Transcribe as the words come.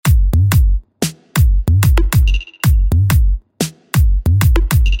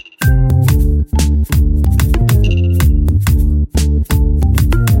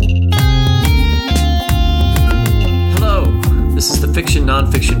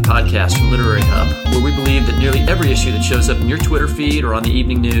podcast from Literary Hub, where we believe that nearly every issue that shows up in your Twitter feed or on the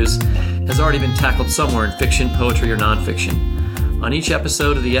evening news has already been tackled somewhere in fiction, poetry, or nonfiction. On each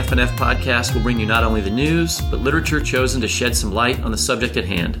episode of the FNF podcast, we'll bring you not only the news, but literature chosen to shed some light on the subject at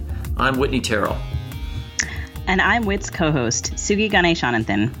hand. I'm Whitney Terrell. And I'm WIT's co-host, Sugi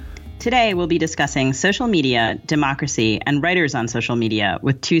Ganeshananthan. Today, we'll be discussing social media, democracy, and writers on social media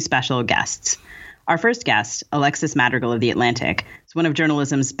with two special guests. Our first guest, Alexis Madrigal of The Atlantic, is one of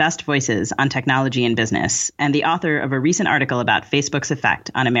journalism's best voices on technology and business, and the author of a recent article about Facebook's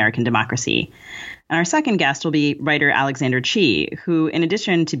effect on American democracy. And our second guest will be writer Alexander Chee, who, in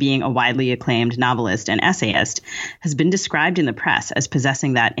addition to being a widely acclaimed novelist and essayist, has been described in the press as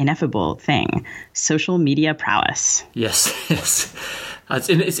possessing that ineffable thing, social media prowess. Yes.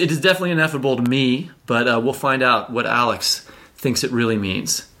 It is definitely ineffable to me, but we'll find out what Alex thinks it really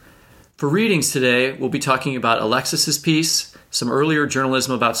means. For readings today, we'll be talking about Alexis's piece, some earlier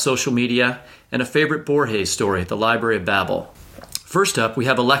journalism about social media, and a favorite Borges story, The Library of Babel. First up, we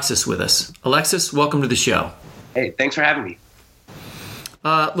have Alexis with us. Alexis, welcome to the show. Hey, thanks for having me.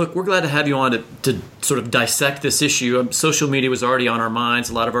 Look, we're glad to have you on to sort of dissect this issue. Social media was already on our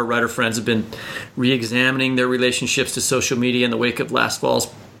minds. A lot of our writer friends have been re-examining their relationships to social media in the wake of last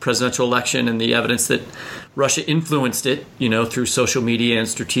fall's presidential election and the evidence that Russia influenced it, through social media and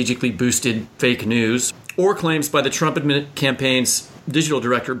strategically boosted fake news, or claims by the Trump campaign's digital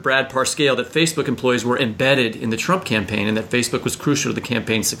director, Brad Parscale, that Facebook employees were embedded in the Trump campaign and that Facebook was crucial to the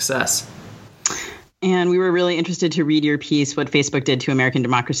campaign's success. And we were really interested to read your piece, What Facebook Did to American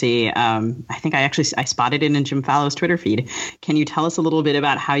Democracy. I think I spotted it in Jim Fallow's Twitter feed. Can you tell us a little bit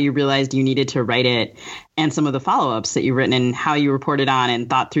about how you realized you needed to write it and some of the follow-ups that you've written and how you reported on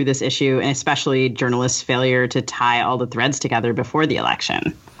and thought through this issue, and especially journalists' failure to tie all the threads together before the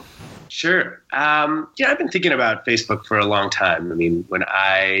election? Sure. I've been thinking about Facebook for a long time. I mean, when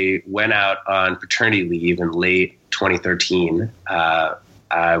I went out on paternity leave in late 2013,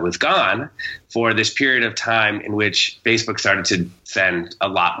 I was gone for this period of time in which Facebook started to send a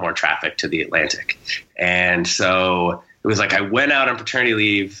lot more traffic to The Atlantic. And so it was like I went out on paternity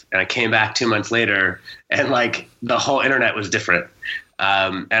leave and I came back 2 months later and the whole internet was different.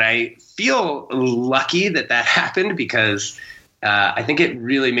 And I feel lucky that happened because I think it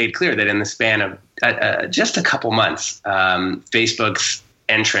really made clear that in the span of just a couple months, Facebook's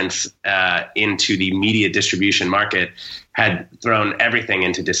entrance into the media distribution market had thrown everything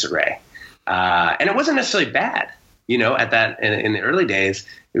into disarray. And it wasn't necessarily bad, at in the early days.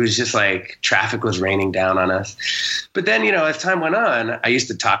 It was just like traffic was raining down on us. But then, as time went on, I used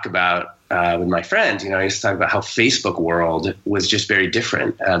to talk about with my friends, I used to talk about how Facebook world was just very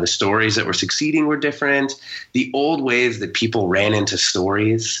different. The stories that were succeeding were different. The old ways that people ran into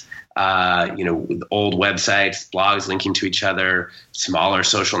stories, with old websites, blogs linking to each other, smaller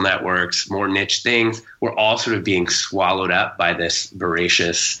social networks, more niche things, were all sort of being swallowed up by this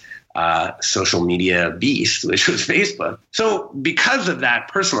voracious social media beast, which was Facebook. So because of that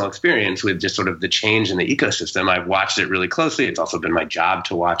personal experience with just sort of the change in the ecosystem, I've watched it really closely. It's also been my job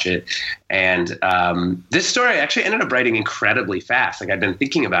to watch it. And this story I actually ended up writing incredibly fast. I'd been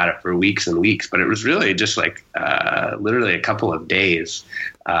thinking about it for weeks and weeks, but it was really just literally a couple of days.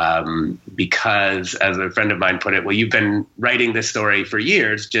 Because as a friend of mine put it, well, you've been writing this story for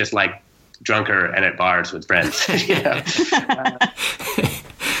years, just like drunker and at bars with friends.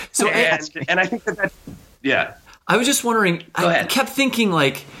 So, and I think that, yeah. I was just wondering, Go ahead. I kept thinking,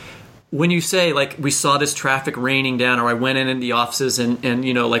 when you say, we saw this traffic raining down, or I went in the offices and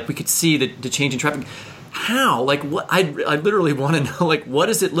we could see the change in traffic. How? What? I literally want to know, what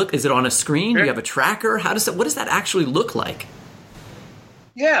does it look? Is it on a screen? Sure. Do you have a tracker? What does that actually look like?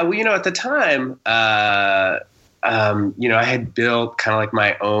 Yeah, well, at the time, I had built kind of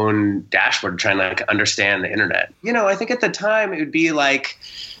my own dashboard trying to understand the internet. I think at the time it would be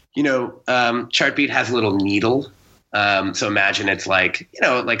Chartbeat has a little needle. So imagine it's like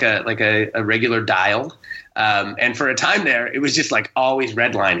a regular dial. And for a time there, it was just always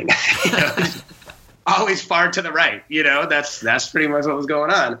redlining, always far to the right. That's pretty much what was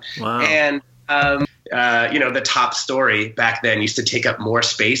going on. Wow. And, the top story back then used to take up more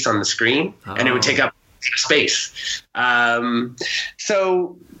space on the screen, and it would take up space.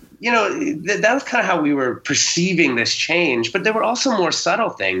 So, that was kind of how we were perceiving this change. But there were also more subtle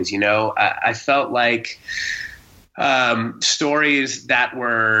things. I felt like stories that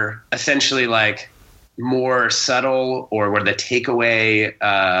were essentially more subtle, or where the takeaway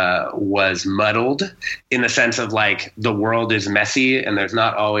was muddled, in the sense of the world is messy and there's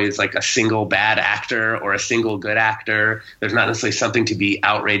not always a single bad actor or a single good actor. There's not necessarily something to be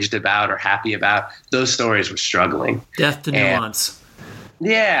outraged about or happy about. Those stories were struggling. Death to nuance.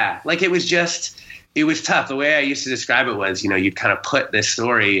 Yeah, like it was tough. The way I used to describe it was, you'd kind of put this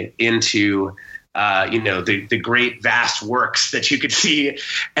story into, the great vast works that you could see,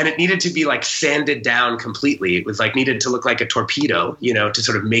 and it needed to be like sanded down completely. It was like needed to look like a torpedo, to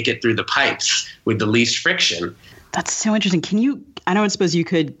sort of make it through the pipes with the least friction. That's so interesting. Can you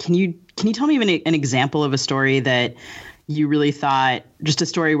tell me an example of a story that you really thought, just a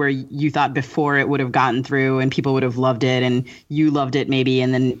story where you thought before it would have gotten through and people would have loved it and you loved it maybe,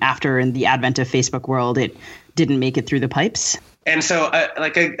 and then after, in the advent of Facebook world, it didn't make it through the pipes? And so a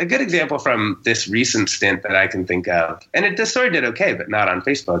good example from this recent stint that I can think of, and the story did okay, but not on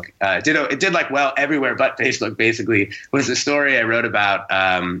Facebook. It did like well everywhere but Facebook, basically, was a story I wrote about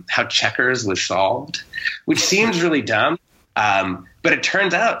how checkers was solved, which seems really dumb. But it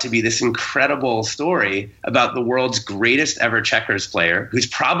turns out to be this incredible story about the world's greatest ever checkers player, who's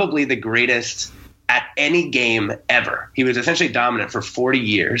probably the greatest at any game ever. He was essentially dominant for 40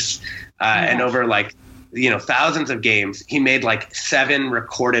 years, and over thousands of games, he made like 7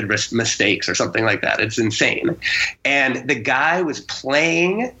 recorded mistakes or something like that. It's insane. And the guy was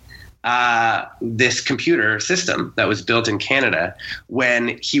playing this computer system that was built in Canada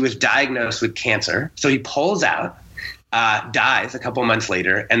when he was diagnosed with cancer. So he pulls out, dies a couple months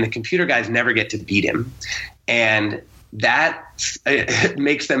later, and the computer guys never get to beat him. And that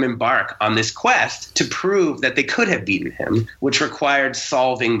makes them embark on this quest to prove that they could have beaten him, which required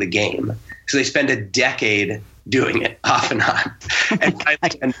solving the game. So they spend a decade doing it off and on, and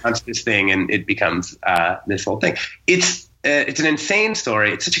finally announce this thing, and it becomes this whole thing. It's an insane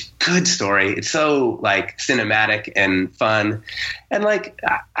story. It's such a good story. It's so like cinematic and fun. And like,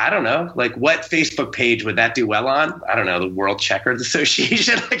 I don't know, like what Facebook page would that do well on? I don't know, the World Checkers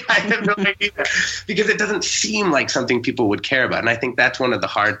Association. Like I have no idea, because it doesn't seem like something people would care about. And I think that's one of the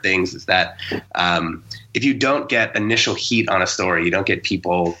hard things is that if you don't get initial heat on a story, you don't get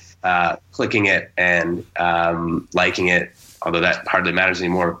people clicking it and liking it, although that hardly matters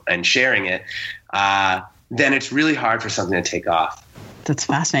anymore, and sharing it, then it's really hard for something to take off. That's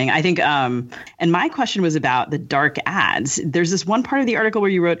fascinating. I think, and my question was about the dark ads. There's this one part of the article where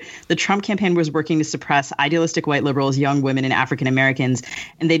you wrote the Trump campaign was working to suppress idealistic white liberals, young women, and African Americans,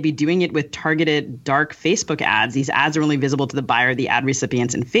 and they'd be doing it with targeted dark Facebook ads. These ads are only visible to the buyer, the ad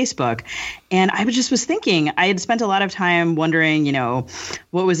recipients in Facebook. And I was thinking, I had spent a lot of time wondering,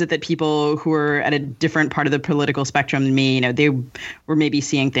 what was it that people who were at a different part of the political spectrum than me, they were maybe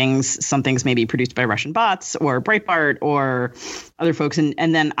seeing some things maybe produced by Russian bots or Breitbart or other folks.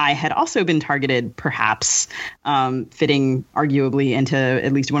 And then I had also been targeted, perhaps fitting arguably into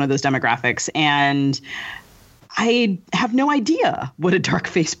at least one of those demographics. And I have no idea what a dark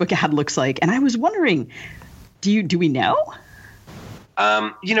Facebook ad looks like. And I was wondering, do we know?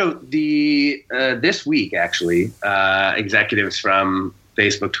 This week, actually, executives from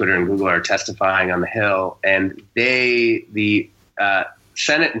Facebook, Twitter, and Google are testifying on the Hill. And the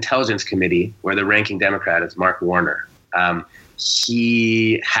Senate Intelligence Committee, where the ranking Democrat is Mark Warner,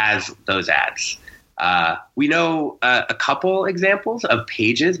 he has those ads. We know a couple examples of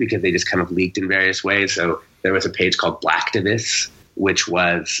pages because they just kind of leaked in various ways. So there was a page called Blacktivists, which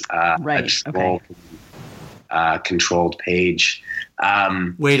was controlled page.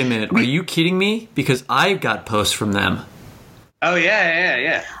 Wait a minute. Are you kidding me? Because I got posts from them. Oh,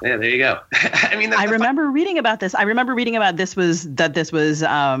 yeah. There you go. I mean, I remember reading about this. This was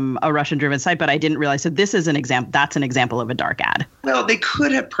a Russian-driven site, but I didn't realize. So this is an example. That's an example of a dark ad. Well, they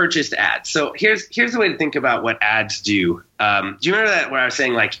could have purchased ads. So here's the way to think about what ads do. Do you remember that where I was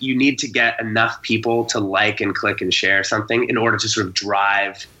saying like you need to get enough people to like and click and share something in order to sort of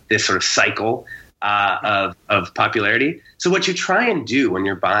drive this sort of cycle of popularity? So what you try and do when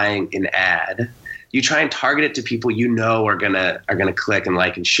you're buying an ad, you try and target it to people are gonna click and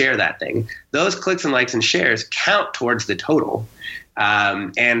like and share that thing. Those clicks and likes and shares count towards the total.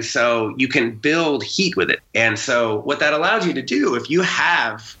 And so you can build heat with it. And so what that allows you to do, if you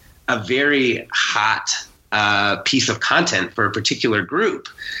have a very hot piece of content for a particular group,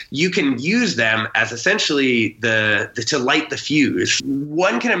 you can use them as essentially to light the fuse.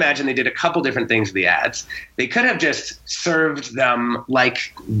 One can imagine they did a couple different things with the ads. They could have just served them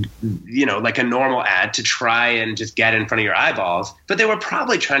like a normal ad to try and just get in front of your eyeballs, but they were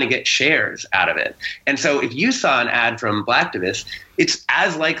probably trying to get shares out of it. And so if you saw an ad from Blacktivists, it's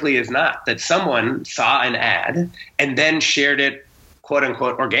as likely as not that someone saw an ad and then shared it, quote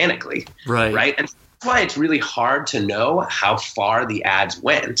unquote, organically. Right. And that's why it's really hard to know how far the ads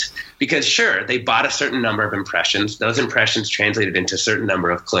went, because sure, they bought a certain number of impressions. Those impressions translated into a certain number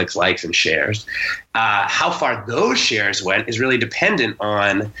of clicks, likes, and shares. How far those shares went is really dependent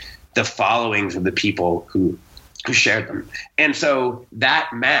on the followings of the people who who shared them. And so that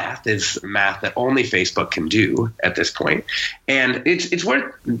math is math that only Facebook can do at this point. And it's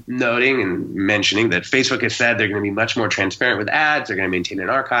worth noting and mentioning that Facebook has said they're going to be much more transparent with ads. They're going to maintain an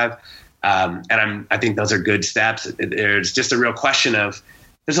archive. And I think those are good steps. There's just a real question of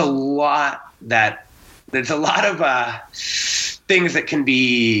there's a lot of things that can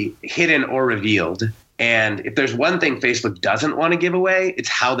be hidden or revealed. And if there's one thing Facebook doesn't want to give away, it's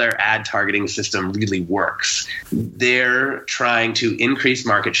how their ad targeting system really works. They're trying to increase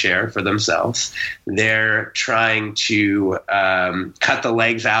market share for themselves. They're trying to cut the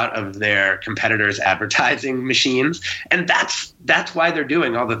legs out of their competitors' advertising machines. And that's why they're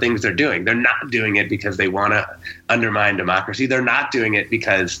doing all the things they're doing. They're not doing it because they want to undermine democracy. They're not doing it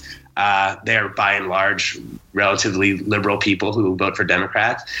because they're by and large relatively liberal people who vote for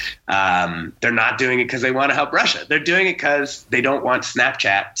Democrats. They're not doing it because they want to help Russia. They're doing it because they don't want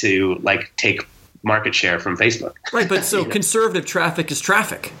Snapchat to take market share from Facebook. Right, but so conservative traffic is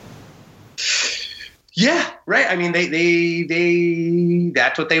traffic. Yeah, right. I mean, they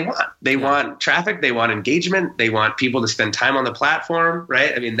that's what they want. They want traffic. They want engagement. They want people to spend time on the platform.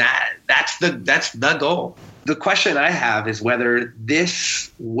 Right. I mean, that's the goal. The question I have is whether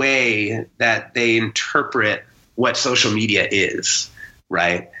this way that they interpret what social media is,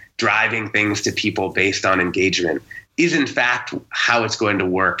 right, driving things to people based on engagement, is in fact how it's going to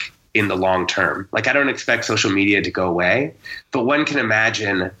work in the long term. I don't expect social media to go away, but one can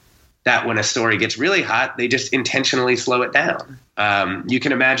imagine that when a story gets really hot, they just intentionally slow it down. You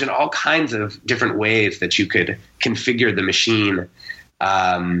can imagine all kinds of different ways that you could configure the machine.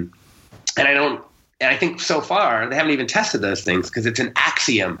 And I think so far they haven't even tested those things because it's an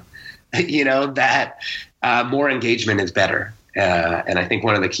axiom, that more engagement is better. And I think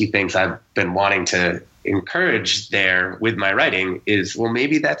one of the key things I've been wanting to encourage there with my writing is, well,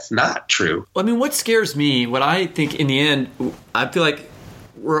 maybe that's not true. I mean, what scares me, what I think in the end, I feel like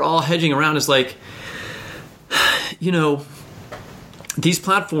we're all hedging around is these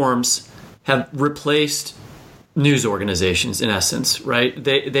platforms have replaced news organizations in essence, right?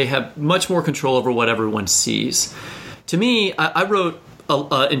 They have much more control over what everyone sees. To me, I wrote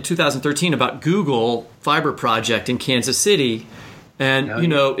in 2013 about Google Fiber Project in Kansas City. And,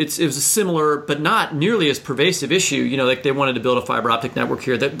 it was a similar but not nearly as pervasive issue. They wanted to build a fiber optic network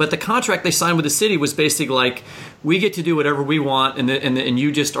here. But the contract they signed with the city was basically we get to do whatever we want and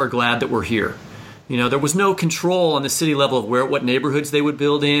you just are glad that we're here. There was no control on the city level of what neighborhoods they would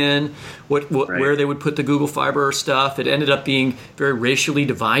build in, where they would put the Google Fiber stuff. It ended up being very racially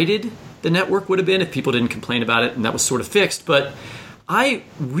divided, the network would have been, if people didn't complain about it, and that was sort of fixed. But I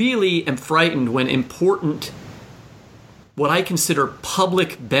really am frightened when important, what I consider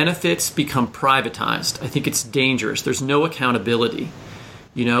public benefits become privatized. I think it's dangerous. There's no accountability.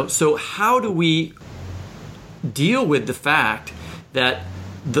 So how do we deal with the fact that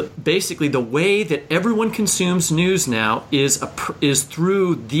basically the way that everyone consumes news now is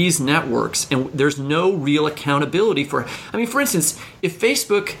through these networks, and there's no real accountability for instance, if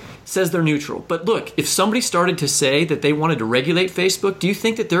Facebook says they're neutral, but look, if somebody started to say that they wanted to regulate Facebook, do you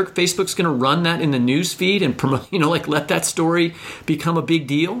think that Facebook's going to run that in the news feed and promote, let that story become a big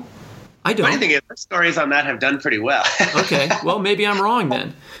deal? I don't. Funny thing is, the stories on that have done pretty well. Okay, well, maybe I'm wrong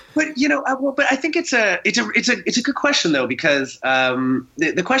then. But but I think it's a good question though, because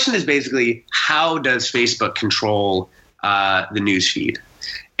the question is basically, how does Facebook control the news feed?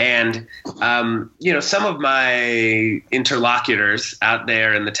 And some of my interlocutors out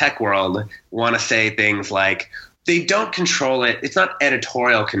there in the tech world want to say things like they don't control it. It's not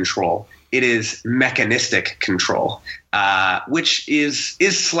editorial control. It is mechanistic control, which is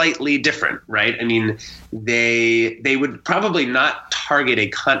slightly different, right? I mean, they would probably not target a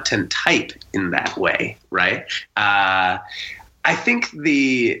content type in that way, right? I think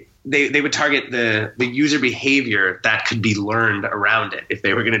they would target the user behavior that could be learned around it if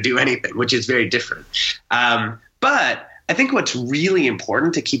they were going to do anything, which is very different. But I think what's really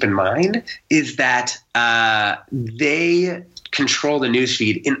important to keep in mind is that they control the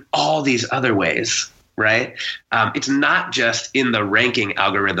newsfeed in all these other ways, right? It's not just in the ranking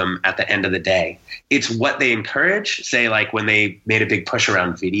algorithm at the end of the day. It's what they encourage, say when they made a big push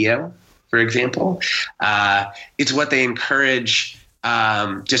around video, for example. It's what they encourage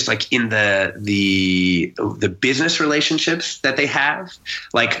just in the business relationships that they have.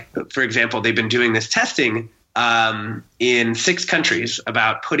 For example, they've been doing this testing in 6 countries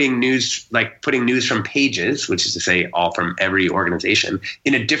about putting news from Pages, which is to say all from every organization,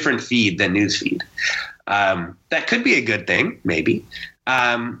 in a different feed than Newsfeed. That could be a good thing, maybe.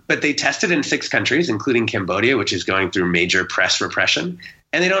 But they tested in 6 countries, including Cambodia, which is going through major press repression,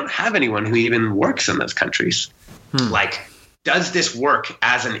 and they don't have anyone who even works in those countries. Like, does this work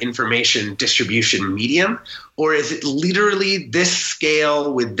as an information distribution medium, or is it literally this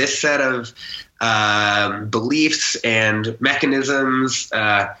scale with this set of beliefs and mechanisms?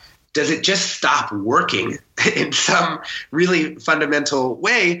 Does it just stop working in some really fundamental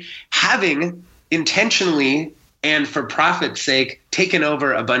way, having intentionally and for profit's sake taken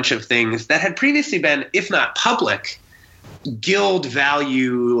over a bunch of things that had previously been, if not public, guild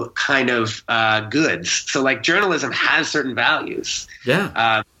value kind of goods? So like journalism has certain values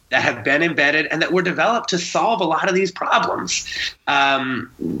that have been embedded and that were developed to solve a lot of these problems. And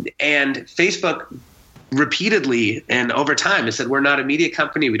Facebook repeadedly and over time has said, we're not a media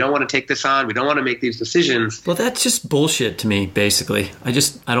company. We don't want to take this on. We don't want to make these decisions. Well, that's just bullshit to me, basically. I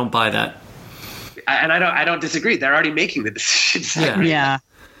don't buy that. And I don't disagree. They're already making the decisions. Yeah.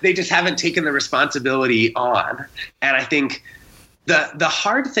 They just haven't taken the responsibility on. And I think the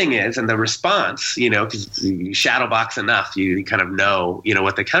hard thing is, and the response, because you shadow box enough, you kind of know,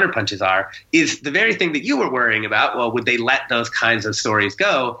 what the counterpunches are, is the very thing that you were worrying about. Well, would they let those kinds of stories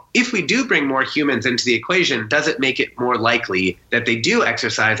go? If we do bring more humans into the equation, does it make it more likely that they do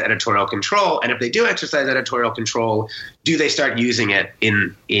exercise editorial control? And if they do exercise editorial control, do they start using it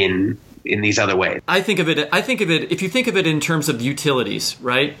in these other ways? I think of it, if you think of it in terms of utilities,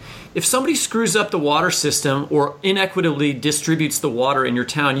 right? If somebody screws up the water system or inequitably distributes the water in your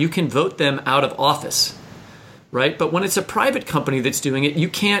town, you can vote them out of office, right? But when it's a private company that's doing it,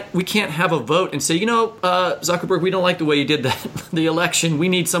 we can't have a vote and say, Zuckerberg, we don't like the way you did the election. We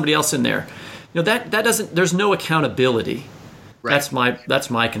need somebody else in there. That doesn't, there's no accountability. Right. That's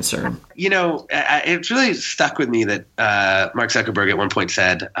my concern. It's really stuck with me that Mark Zuckerberg at one point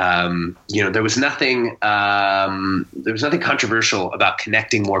said, there was nothing controversial about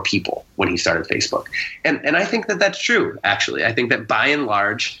connecting more people when he started Facebook, and I think that that's true. Actually, I think that by and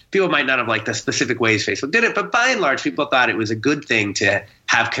large, people might not have liked the specific ways Facebook did it, but by and large, people thought it was a good thing to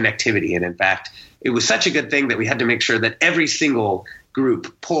have connectivity, and in fact, it was such a good thing that we had to make sure that every single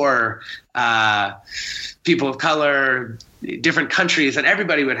group, poor, people of color, different countries, and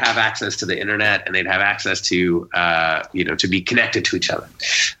everybody would have access to the internet, and they'd have access to, to be connected to each other.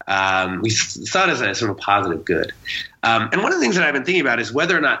 We saw it as a sort of positive good. And one of the things that I've been thinking about is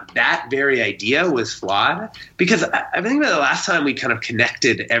whether or not that very idea was flawed, because I've been thinking about the last time we kind of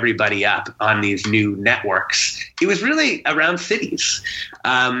connected everybody up on these new networks, it was really around cities.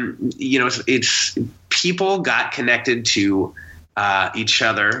 It's people got connected to each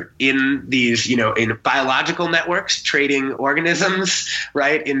other in these, in biological networks, trading organisms,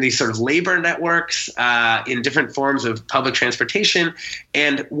 right? In these sort of labor networks, in different forms of public transportation.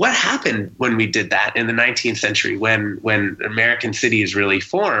 And what happened when we did that in the 19th century, when American cities really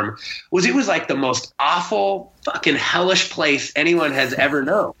formed, was it was like the most awful, fucking hellish place anyone has ever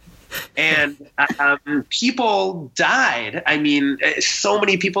known. And people died. I mean, so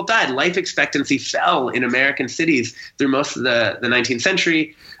many people died. Life expectancy fell in American cities through most of the 19th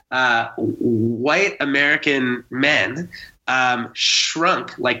century. White American men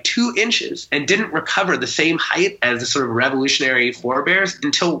shrunk like 2 inches and didn't recover the same height as the sort of revolutionary forebears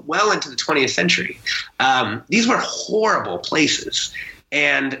until well into the 20th century. These were horrible places,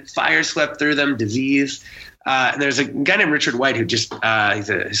 and fire swept through them, disease. And there's a guy named Richard White who he's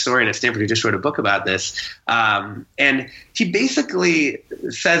a historian at Stanford who just wrote a book about this. And he basically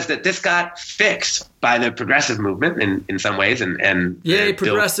says that this got fixed by the progressive movement in some ways. And yay,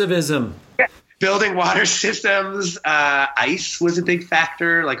 progressivism. Building water systems, ice was a big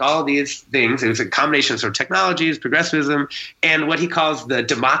factor, like all of these things. It was a combination of sort of technologies, progressivism, and what he calls the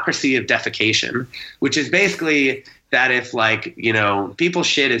democracy of defecation, which is basically that if people's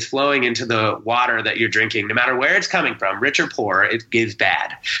shit is flowing into the water that you're drinking, no matter where it's coming from, rich or poor, it is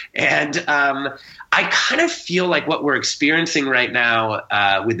bad. And I kind of feel like what we're experiencing right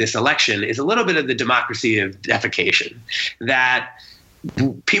now with this election is a little bit of the democracy of defecation, that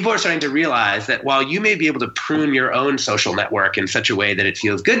people are starting to realize that while you may be able to prune your own social network in such a way that it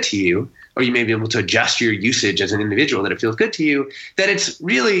feels good to you, or you may be able to adjust your usage as an individual that it feels good to you, that it's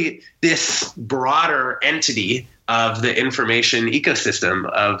really this broader entity of the information ecosystem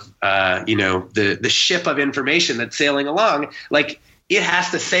of, the ship of information that's sailing along. Like, it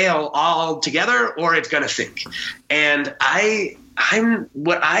has to sail all together or it's going to sink. And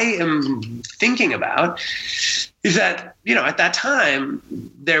what I am thinking about is that, at that time,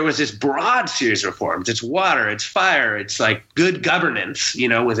 there was this broad series of reforms. It's water, it's fire, it's like good governance,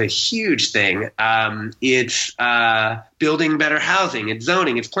 was a huge thing. It's building better housing, it's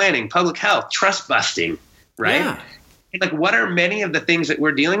zoning, it's planning, public health, trust busting, right? Yeah. Like, what are many of the things that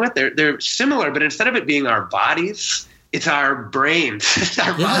we're dealing with? They're similar, but instead of it being our bodies, it's our brains, it's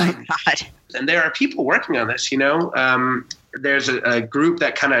our minds. And there are people working on this, there's a group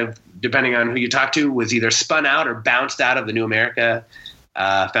that kind of, depending on who you talk to, was either spun out or bounced out of the New America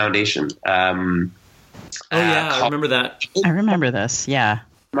Foundation. I remember that. I remember this. Yeah.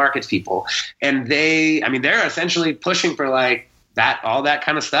 Markets people. And they're essentially pushing for like all that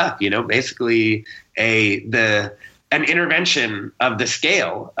kind of stuff, basically an intervention of the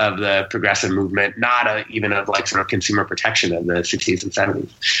scale of the progressive movement, not even of like sort of consumer protection of the 60s and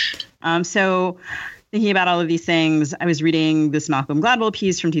 70s. So thinking about all of these things, I was reading this Malcolm Gladwell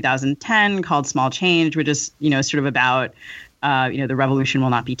piece from 2010 called Small Change, which is, sort of about, the revolution will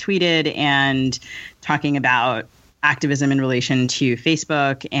not be tweeted, and talking about activism in relation to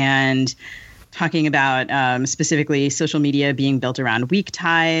Facebook, and talking about specifically social media being built around weak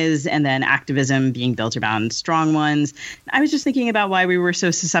ties and then activism being built around strong ones. I was just thinking about why we were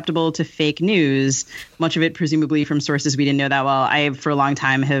so susceptible to fake news, much of it presumably from sources we didn't know that well. I, for a long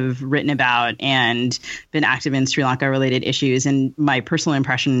time, have written about and been active in Sri Lanka-related issues. And my personal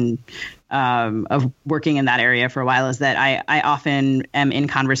impression of working in that area for a while is that I often am in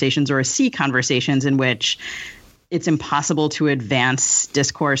conversations or see conversations in which it's impossible to advance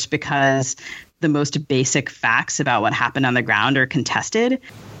discourse because the most basic facts about what happened on the ground are contested.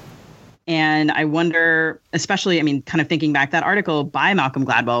 And I wonder, especially, kind of thinking back, that article by Malcolm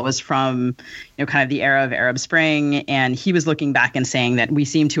Gladwell was from, kind of the era of Arab Spring. And he was looking back and saying that we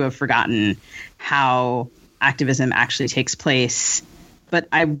seem to have forgotten how activism actually takes place. But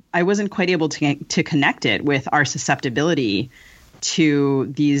I wasn't quite able to connect it with our susceptibility to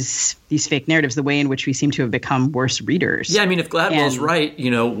these fake narratives, the way in which we seem to have become worse readers. Yeah, if Gladwell's right,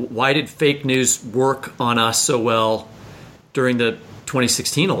 why did fake news work on us so well during the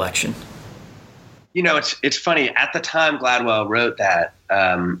 2016 election? It's funny. At the time Gladwell wrote that,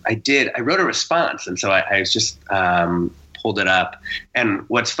 I wrote a response, and so I just pulled it up. And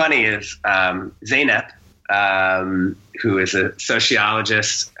what's funny is Zeynep, who is a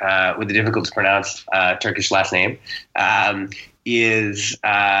sociologist with a difficult to pronounce Turkish last name, I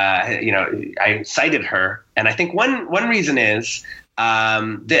cited her. And I think one reason is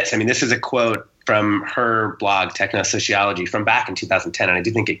this. This is a quote from her blog, Technosociology, from back in 2010. And I do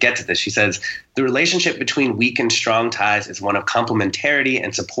think it gets at this. She says, "The relationship between weak and strong ties is one of complementarity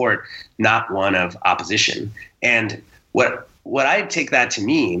and support, not one of opposition." And what I take that to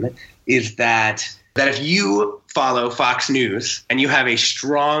mean is that if you follow Fox News and you have a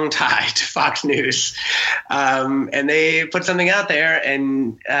strong tie to Fox News, and they put something out there,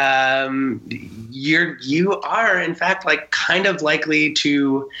 and you are in fact like kind of likely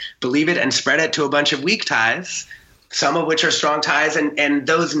to believe it and spread it to a bunch of weak ties, some of which are strong ties, and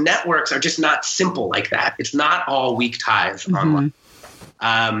those networks are just not simple like that. It's not all weak ties online,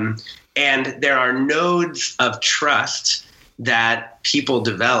 and there are nodes of trust that people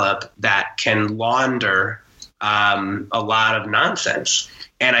develop that can launder a lot of nonsense.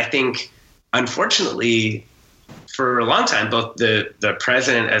 And I think, unfortunately, for a long time, both the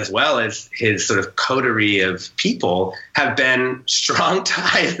president as well as his sort of coterie of people have been strong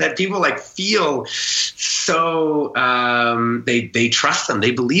ties that people like feel so they trust them,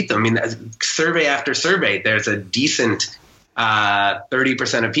 they believe them. Survey after survey, there's a decent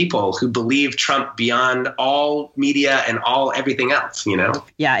 30% of people who believe Trump beyond all media and everything else,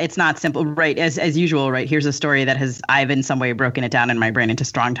 Yeah, it's not simple, right? As usual, right? Here's a story that I've in some way broken it down in my brain into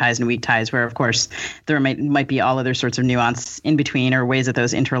strong ties and weak ties, where of course there might be all other sorts of nuance in between or ways that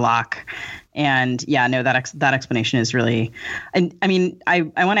those interlock. And yeah, no, that explanation is really, I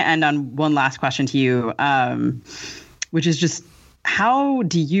want to end on one last question to you, which is just how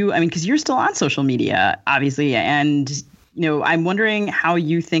do you, because you're still on social media, obviously, and I'm wondering how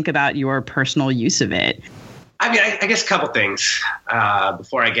you think about your personal use of it. I guess a couple things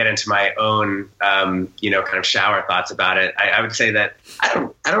before I get into my own, kind of shower thoughts about it. I would say that I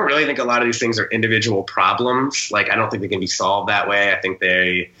don't really think a lot of these things are individual problems. Like, I don't think they can be solved that way. I think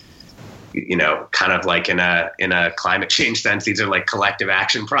they, kind of like in a climate change sense, these are like collective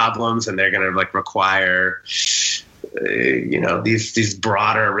action problems, and they're going to like require these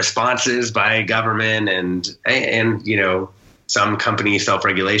broader responses by government and some company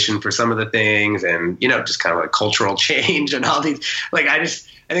self-regulation for some of the things, and just kind of like cultural change and all these. Like, I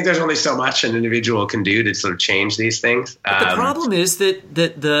think there's only so much an individual can do to sort of change these things. But the problem is that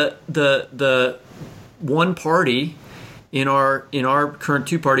the one party in our current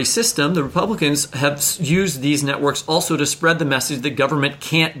two-party system, the Republicans, have used these networks also to spread the message that government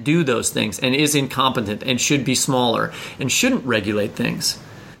can't do those things and is incompetent and should be smaller and shouldn't regulate things.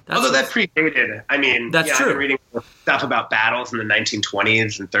 Although that predated, I mean, that's true. I've been reading stuff about battles in the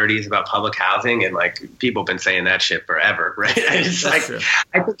 1920s and 30s about public housing, and like people have been saying that shit forever, right? It's that's like, true.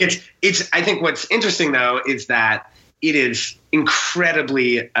 I think I think what's interesting though is that it is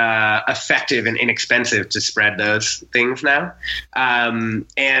incredibly effective and inexpensive to spread those things now, and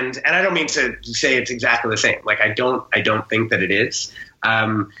I don't mean to say it's exactly the same. Like I don't think that it is,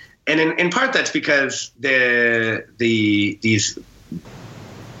 and in part that's because these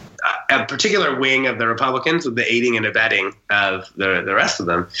a particular wing of the Republicans, with the aiding and abetting of the rest of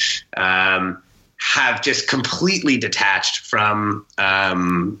them, have just completely detached from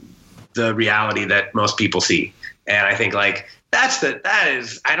the reality that most people see. And I think like that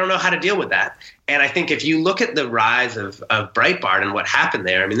is I don't know how to deal with that. And I think if you look at the rise of Breitbart and what happened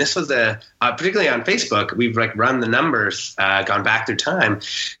there, I mean, this was particularly on Facebook, we've like run the numbers, gone back through time.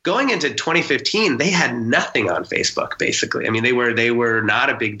 Going into 2015, they had nothing on Facebook, basically. I mean, they were not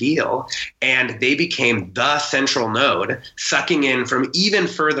a big deal, and they became the central node, sucking in from even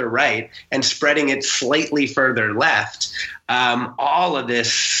further right and spreading it slightly further left. All of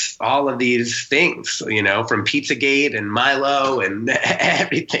these things, you know, from Pizzagate and Milo and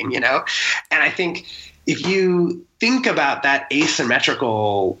everything, you know. And I think if you think about that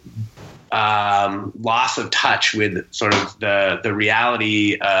asymmetrical loss of touch with sort of the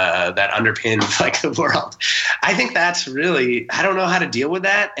reality that underpins like the world, I think that's really, I don't know how to deal with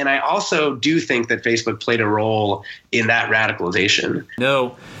that. And I also do think that Facebook played a role in that radicalization.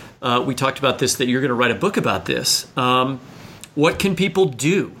 No, we talked about this, that you're going to write a book about this. What can people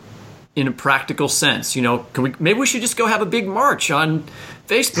do in a practical sense? You know, maybe we should just go have a big march on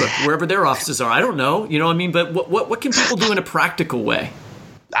Facebook, wherever their offices are. I don't know. You know what I mean? But what can people do in a practical way?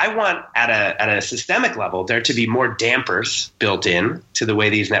 I want at a systemic level there to be more dampers built in to the way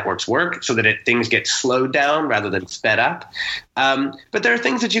these networks work, so that things get slowed down rather than sped up. But there are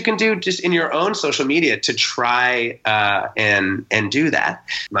things that you can do just in your own social media to try and do that.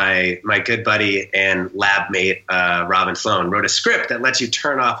 My good buddy and lab mate Robin Sloan wrote a script that lets you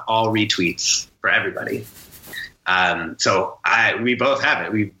turn off all retweets for everybody. So we both have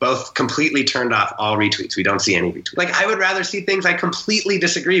it. We both completely turned off all retweets. We don't see any retweets. Like, I would rather see things I completely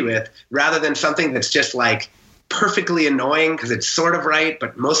disagree with rather than something that's just like perfectly annoying because it's sort of right,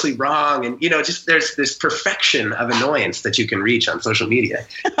 but mostly wrong. And, you know, just there's this perfection of annoyance that you can reach on social media.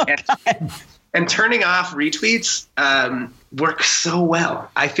 And turning off retweets works so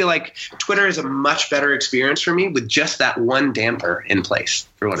well. I feel like Twitter is a much better experience for me with just that one damper in place.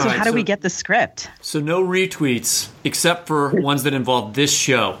 So how do we get the script? So no retweets, except for ones that involve this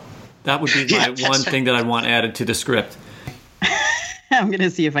show. That would be my one thing that I want added to the script. I'm going to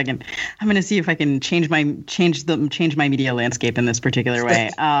see if I can change my media landscape in this particular way.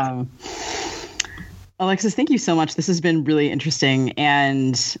 Alexis, thank you so much. This has been really interesting,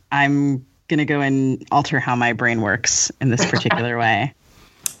 and I'm going to go and alter how my brain works in this particular way.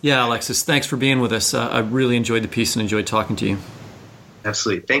 Yeah, Alexis, thanks for being with us. I really enjoyed the piece and enjoyed talking to you.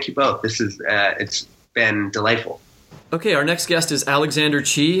 Absolutely. Thank you both. This is it's been delightful. Okay, our next guest is Alexander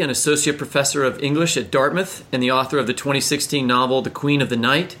Chee, an associate professor of English at Dartmouth and the author of the 2016 novel The Queen of the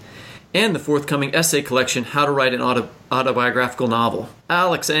Night and the forthcoming essay collection How to Write an Autobiographical Novel.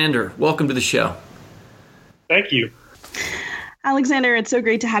 Alexander, welcome to the show. Thank you. Alexander, it's so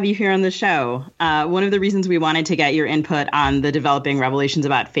great to have you here on the show. One of the reasons we wanted to get your input on the developing revelations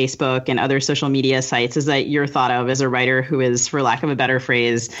about Facebook and other social media sites is that you're thought of as a writer who is, for lack of a better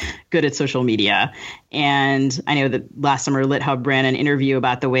phrase, good at social media. And I know that last summer LitHub ran an interview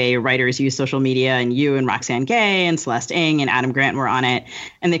about the way writers use social media, and you and Roxane Gay and Celeste Ng and Adam Grant were on it.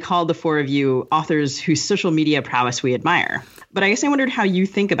 And they called the four of you authors whose social media prowess we admire. But I guess I wondered how you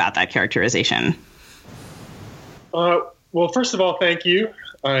think about that characterization. Well, first of all, thank you.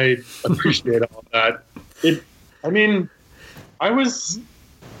 I appreciate all that. How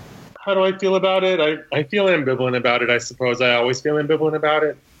do I feel about it? I feel ambivalent about it, I suppose. I always feel ambivalent about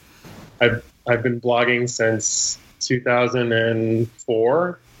it. I've been blogging since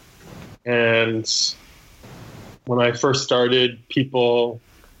 2004. And when I first started,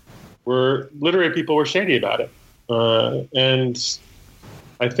 literary people were shady about it. And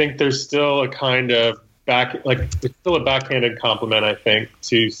I think there's still a kind of it's still a backhanded compliment, I think,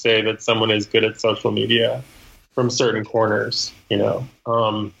 to say that someone is good at social media from certain corners, you know.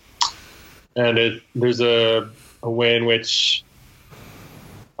 And there's a way in which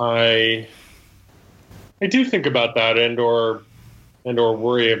I do think about that and or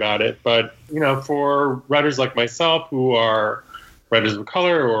worry about it. But, you know, for writers like myself who are writers of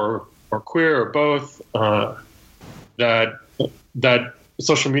color or queer or both, that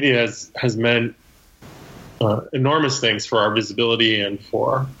social media has meant enormous things for our visibility and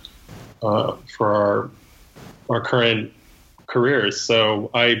for for our current careers. So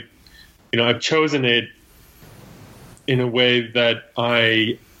I've chosen it in a way that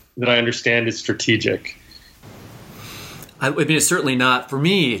I understand is strategic. I mean, it's certainly not, for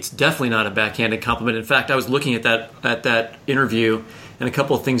me, it's definitely not a backhanded compliment. In fact, I was looking at that interview, and a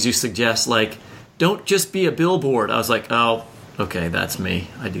couple of things you suggest, like, don't just be a billboard. I was like, oh, okay, that's me.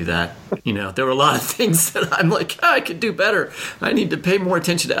 I do that. There were a lot of things that I'm like, I could do better. I need to pay more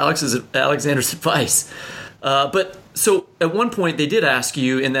attention to Alexander's advice. But so at one point they did ask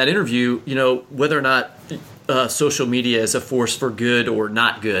you in that interview, whether or not social media is a force for good or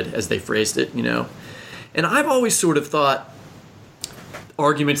not good, as they phrased it, And I've always sort of thought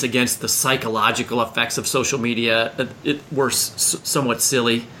arguments against the psychological effects of social media were somewhat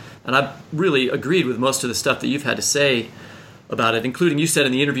silly. And I've really agreed with most of the stuff that you've had to say about it, including you said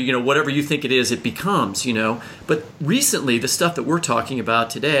in the interview, whatever you think it is, it becomes, But recently, the stuff that we're talking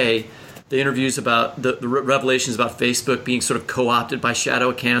about today, the interviews about the revelations about Facebook being sort of co-opted by shadow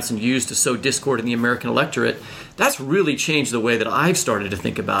accounts and used to sow discord in the American electorate, that's really changed the way that I've started to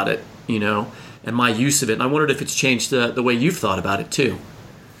think about it, and my use of it. And I wondered if it's changed the way you've thought about it, too.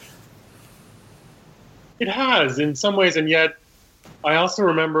 It has, in some ways, and yet I also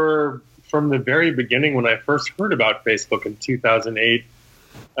remember from the very beginning when I first heard about Facebook in 2008,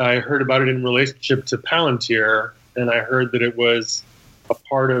 I heard about it in relationship to Palantir, and I heard that it was a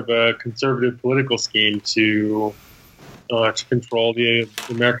part of a conservative political scheme to control the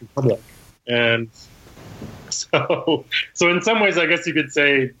American public. And so in some ways, I guess you could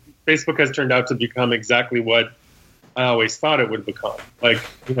say Facebook has turned out to become exactly what I always thought it would become. Like,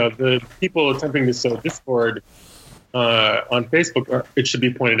 the people attempting to sow discord on Facebook, it should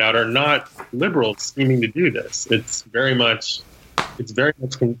be pointed out, are not liberals scheming to do this. It's very much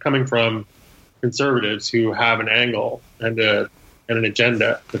coming from conservatives who have an angle and an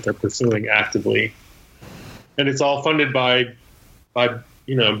agenda that they're pursuing actively, and it's all funded by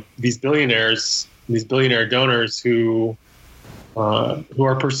these billionaires, these billionaire donors who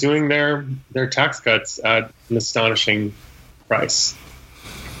are pursuing their tax cuts at an astonishing price.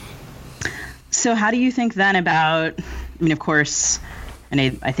 So how do you think then about, of course, and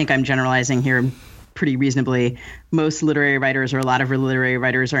I think I'm generalizing here pretty reasonably, most literary writers, or a lot of literary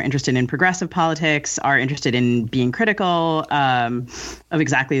writers, are interested in progressive politics, are interested in being critical of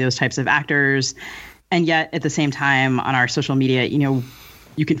exactly those types of actors. And yet at the same time on our social media,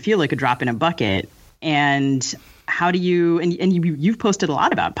 you can feel like a drop in a bucket. And how do you, and you've posted a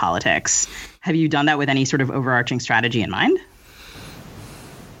lot about politics. Have you done that with any sort of overarching strategy in mind?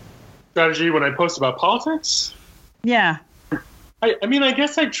 Strategy when I post about politics? Yeah. I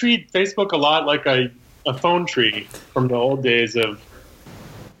guess I treat Facebook a lot like a phone tree from the old days of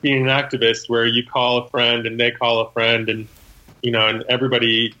being an activist, where you call a friend and they call a friend, and and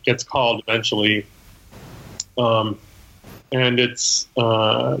everybody gets called eventually. And it's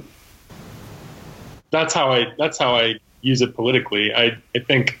that's how I use it politically. I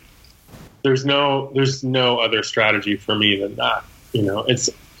think there's no other strategy for me than that.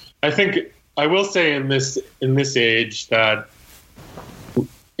 I think I will say in this age that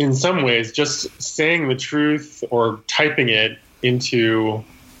in some ways just saying the truth or typing it into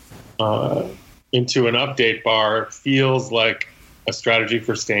an update bar feels like a strategy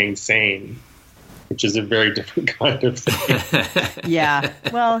for staying sane, which is a very different kind of thing. Yeah.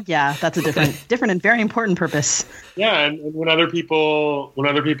 Well, yeah, that's a different and very important purpose. Yeah. And when other people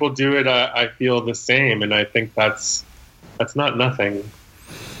do it, I feel the same. And I think that's not nothing.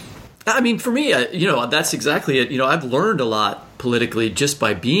 I mean, for me, that's exactly it. I've learned a lot politically just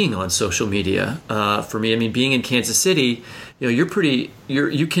by being on social media. For me, I mean, being in Kansas City, you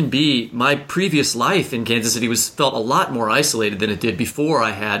can be, my previous life in Kansas City felt a lot more isolated than it did before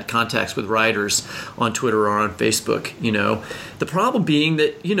I had contacts with writers on Twitter or on Facebook, The problem being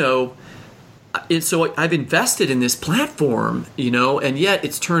that, so I've invested in this platform, and yet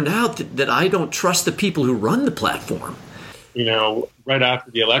it's turned out that I don't trust the people who run the platform. Right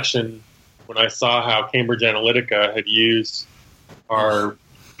after the election, when I saw how Cambridge Analytica had used our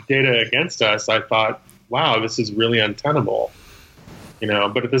data against us, I thought, wow, this is really untenable.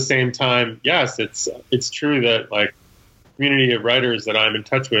 But at the same time, yes, it's true that like community of writers that I'm in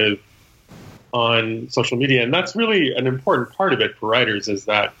touch with on social media, and that's really an important part of it for writers, is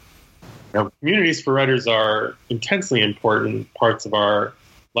that communities for writers are intensely important parts of our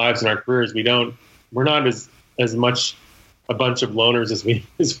lives and our careers. We're not as much a bunch of loners as we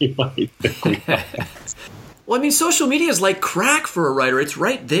might think we are. Well, I mean, social media is like crack for a writer. It's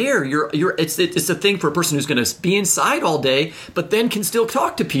right there. It's a thing for a person who's going to be inside all day, but then can still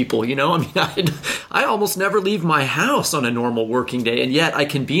talk to people. You know, I mean, I almost never leave my house on a normal working day, and yet I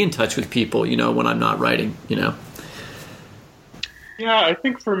can be in touch with people. You know, when I'm not writing. You know. Yeah, I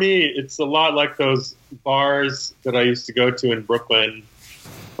think for me, it's a lot like those bars that I used to go to in Brooklyn,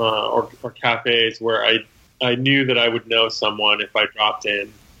 or cafes where I knew that I would know someone if I dropped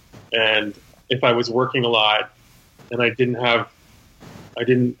in, and if I was working a lot and I didn't have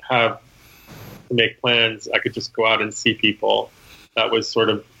to make plans, I could just go out and see people. That was sort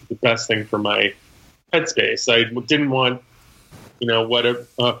of the best thing for my headspace. I didn't want, what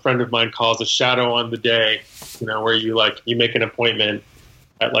a friend of mine calls a shadow on the day, where you make an appointment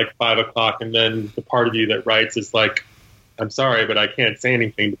at 5:00 and then the part of you that writes is like, I'm sorry, but I can't say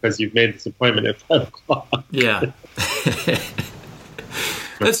anything because you've made this appointment at 5:00. Yeah.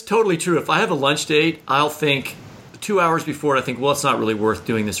 That's totally true. If I have a lunch date, I'll think 2 hours before, I think, well, it's not really worth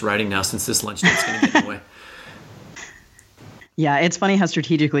doing this writing now since this lunch date's going to get in the way. Yeah, it's funny how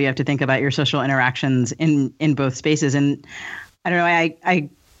strategically you have to think about your social interactions in both spaces. And I don't know, I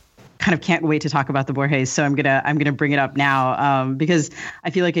kind of can't wait to talk about the Borges, so I'm gonna bring it up now because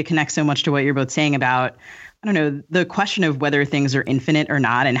I feel like it connects so much to what you're both saying about, I don't know, the question of whether things are infinite or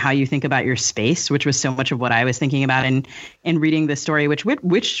not, and how you think about your space, which was so much of what I was thinking about in reading this story, which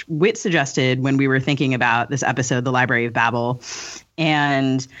Whit suggested when we were thinking about this episode, The Library of Babel.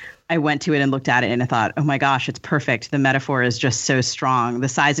 And I went to it and looked at it and I thought, oh my gosh, it's perfect. The metaphor is just so strong. The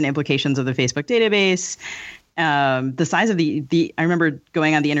size and implications of the Facebook database, the size of the I remember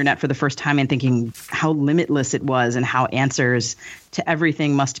going on the internet for the first time and thinking how limitless it was and how answers to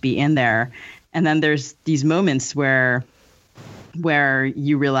everything must be in there. And then there's these moments where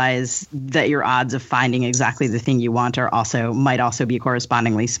you realize that your odds of finding exactly the thing you want might also be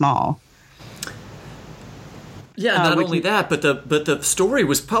correspondingly small. Yeah, not only that, but the story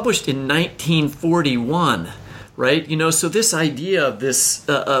was published in 1941, right? So this idea of this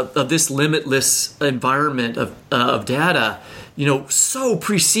limitless environment of data, so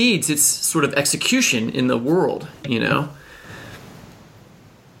precedes its sort of execution in the world,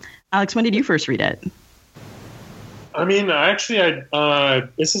 Alex, when did you first read it? I mean,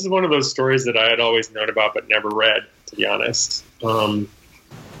 this is one of those stories that I had always known about but never read, to be honest,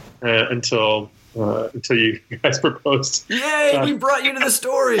 until you guys proposed. Yay! We brought you to the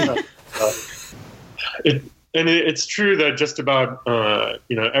story. It's true that just about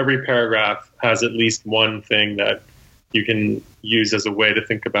every paragraph has at least one thing that you can use as a way to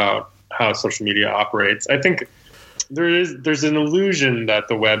think about how social media operates. I think there's an illusion that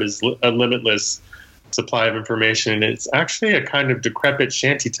the web is a limitless supply of information, and it's actually a kind of decrepit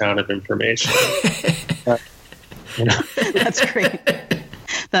shantytown of information. That's great.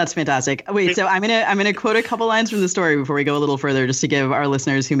 That's fantastic. Wait, so I'm gonna quote a couple lines from the story before we go a little further, just to give our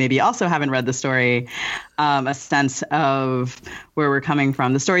listeners who maybe also haven't read the story a sense of where we're coming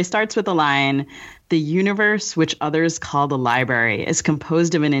from. The story starts with the line, "The universe, which others call the library, is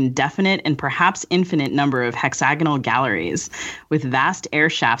composed of an indefinite and perhaps infinite number of hexagonal galleries with vast air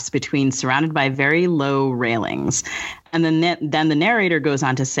shafts between, surrounded by very low railings." And then the narrator goes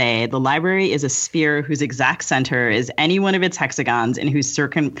on to say, "The library is a sphere whose exact center is any one of its hexagons and whose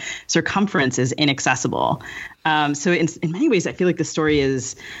circumference is inaccessible." So in many ways, I feel like the story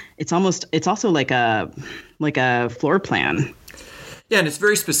it's also like a floor plan. Yeah, and it's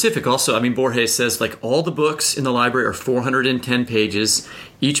very specific also. I mean, Borges says, all the books in the library are 410 pages.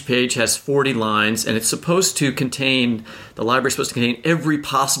 Each page has 40 lines, and the library's supposed to contain every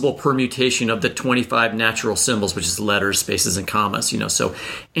possible permutation of the 25 natural symbols, which is letters, spaces, and commas, So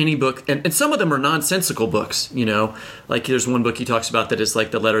any book, and some of them are nonsensical books, There's one book he talks about that is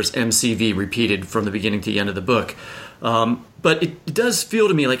like the letters MCV repeated from the beginning to the end of the book. But it does feel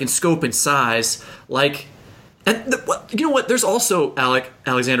to me like in scope and size, and you know what? There's also,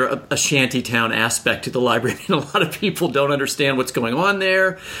 Alexandra, a shantytown aspect to the library. And a lot of people don't understand what's going on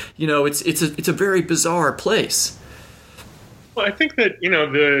there. It's a very bizarre place. Well, I think that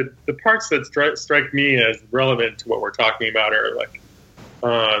the parts that strike me as relevant to what we're talking about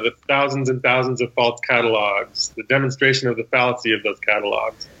are the thousands and thousands of false catalogs, the demonstration of the fallacy of those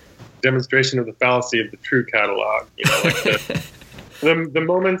catalogs, demonstration of the fallacy of the true catalog. The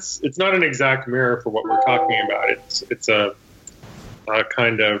moments, it's not an exact mirror for what we're talking about. It's a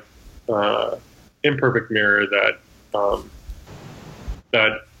kind of imperfect mirror that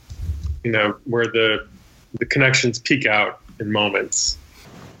where the connections peak out in moments.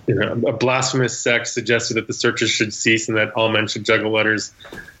 A blasphemous sect suggested that the searches should cease and that all men should juggle letters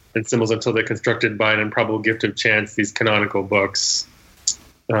and symbols until they constructed by an improbable gift of chance these canonical books.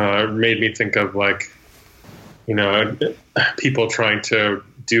 Made me think of people trying to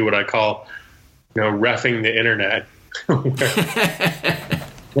do what I call, reffing the internet,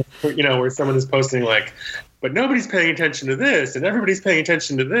 where someone is posting like, but nobody's paying attention to this and everybody's paying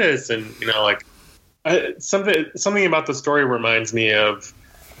attention to this. And, something about the story reminds me of,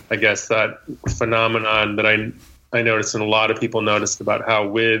 I guess, that phenomenon that I noticed and a lot of people noticed about how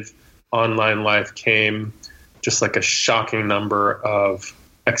with online life came just like a shocking number of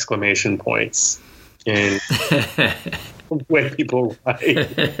exclamation points in the way people write.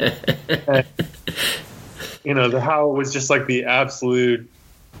 And, how it was just like the absolute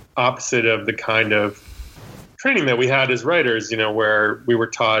opposite of the kind of training that we had as writers, where we were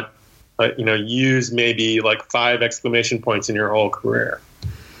taught, use maybe like 5 exclamation points in your whole career.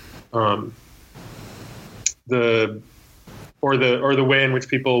 The way in which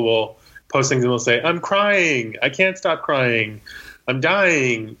people will post things and will say, I'm crying, I can't stop crying, I'm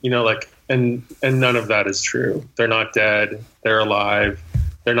dying, and none of that is true. They're not dead. They're alive.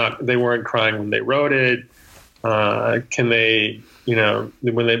 They weren't crying when they wrote it. Can they,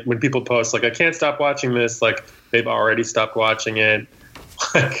 when people post like, I can't stop watching this, like they've already stopped watching it.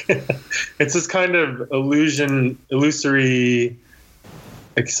 Like, it's this kind of illusory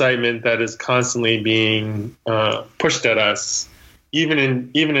excitement that is constantly being pushed at us, even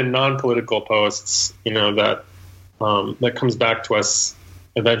in non-political posts, that comes back to us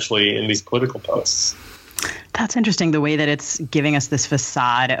eventually in these political posts. That's interesting, the way that it's giving us this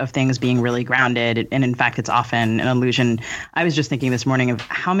facade of things being really grounded. And in fact, it's often an illusion. I was just thinking this morning of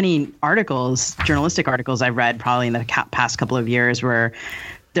how many journalistic articles I've read probably in the past couple of years where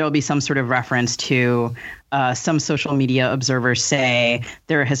there will be some sort of reference to some social media observers say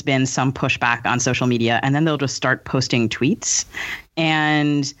there has been some pushback on social media, and then they'll just start posting tweets.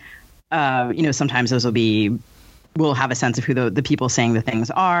 And, sometimes those we'll have a sense of who the people saying the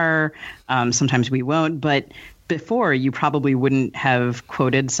things are. Sometimes we won't. But before, you probably wouldn't have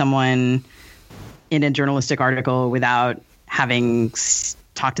quoted someone in a journalistic article without having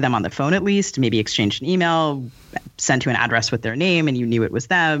talked to them on the phone at least, maybe exchanged an email, sent to an address with their name, and you knew it was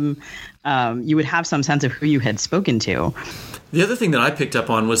them. You would have some sense of who you had spoken to. The other thing that I picked up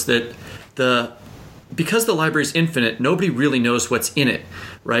on was that because the library is infinite, nobody really knows what's in it,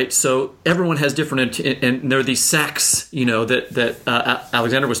 right? So everyone has different, and there are these sects, that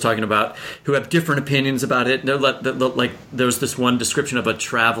Alexander was talking about, who have different opinions about it. Like there's this one description of a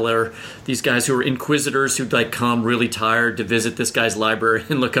traveler, these guys who are inquisitors who'd like come really tired to visit this guy's library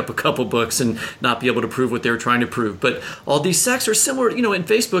and look up a couple books and not be able to prove what they were trying to prove. But all these sects are similar. In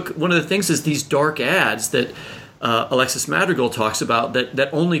Facebook, one of the things is these dark ads that Alexis Madrigal talks about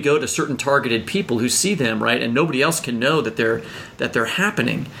that only go to certain targeted people who see them, right? And nobody else can know that they're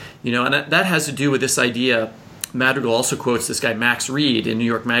happening, and that has to do with this idea. Madrigal also quotes this guy, Max Reed, in New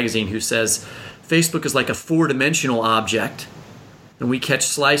York Magazine, who says, Facebook is like a 4-dimensional object, and we catch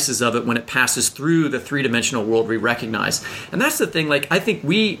slices of it when it passes through the 3-dimensional world we recognize. And that's the thing, like, I think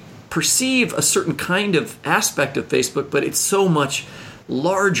we perceive a certain kind of aspect of Facebook, but it's so much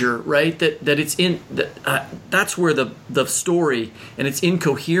larger, right? That it's in that's where the story and its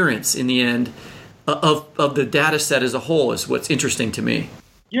incoherence in the end of the data set as a whole is what's interesting to me.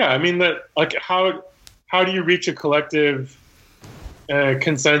 Yeah, I mean that. Like, how do you reach a collective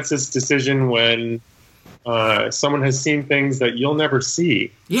consensus decision when someone has seen things that you'll never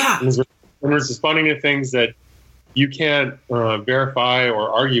see? Yeah, and is responding to things that you can't verify or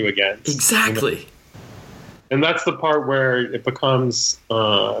argue against. Exactly. And that's the part where it becomes,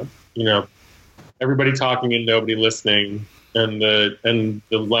 everybody talking and nobody listening, and the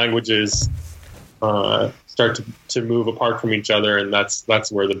languages start to move apart from each other, and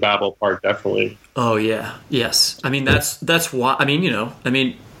that's where the babble part definitely. Oh yeah, yes. I mean that's why. I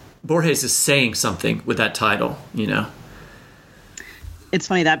mean, Borges is saying something with that title. It's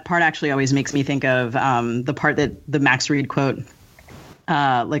funny, that part actually always makes me think of the part that the Max Reed quote.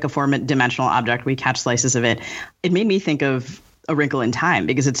 Like a 4-dimensional object, we catch slices of it. It made me think of A Wrinkle in Time,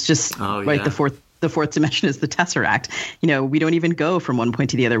 because it's just right. The fourth dimension is the Tesseract. We don't even go from one point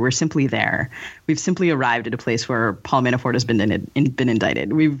to the other. We're simply there. We've simply arrived at a place where Paul Manafort has been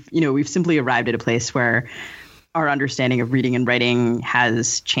indicted. We've simply arrived at a place where our understanding of reading and writing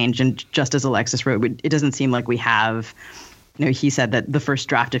has changed. And just as Alexis wrote, it doesn't seem like we have. He said that the first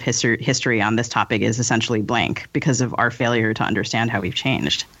draft of history on this topic is essentially blank because of our failure to understand how we've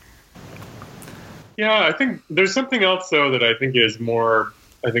changed. Yeah, I think there's something else, though, that I think is more,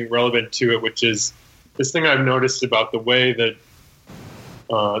 relevant to it, which is this thing I've noticed about the way that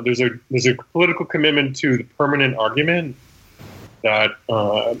there's a political commitment to the permanent argument that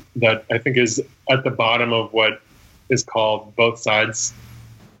I think is at the bottom of what is called both sidesism.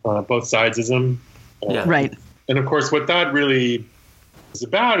 Right. And of course, what that really is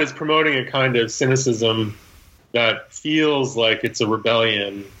about is promoting a kind of cynicism that feels like it's a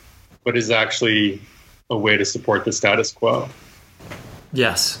rebellion, but is actually a way to support the status quo.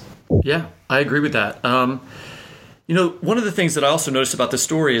 Yes. Yeah, I agree with that. One of the things that I also noticed about the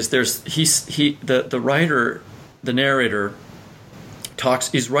story is the writer, the narrator,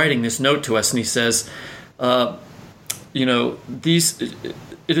 he's writing this note to us, and he says,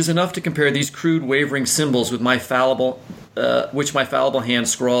 it is enough to compare these crude, wavering symbols with which my fallible hand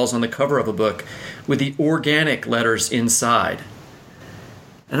scrawls on the cover of a book, with the organic letters inside.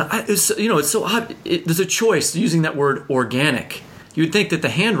 And it's so odd. There's a choice using that word organic. You would think that the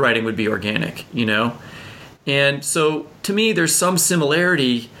handwriting would be organic, And so to me, there's some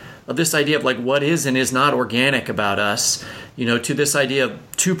similarity of this idea of like what is and is not organic about us, to this idea of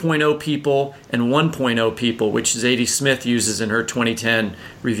 2.0 people and 1.0 people, which Zadie Smith uses in her 2010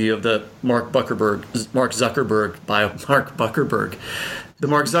 review of the Mark Zuckerberg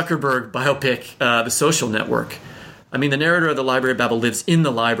biopic, The Social Network. I mean, the narrator of the Library of Babel lives in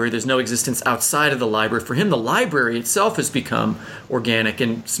the library. There's no existence outside of the library. For him, the library itself has become organic.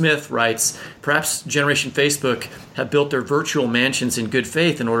 And Smith writes, perhaps Generation Facebook have built their virtual mansions in good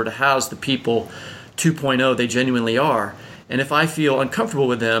faith in order to house the people 2.0 they genuinely are. And if I feel uncomfortable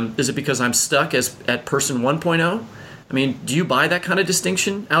with them, is it because I'm stuck at person 1.0? I mean, do you buy that kind of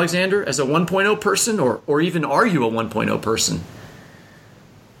distinction, Alexander, as a 1.0 person, or even are you a 1.0 person?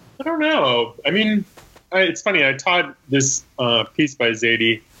 I don't know. I mean, it's funny. I taught this piece by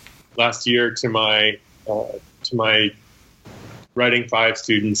Zadie last year to my Writing 5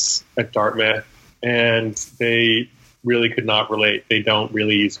 students at Dartmouth, and they really could not relate. They don't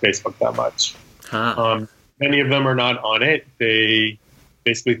really use Facebook that much. Huh. Many of them are not on it. They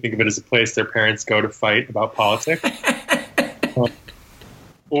basically think of it as a place their parents go to fight about politics,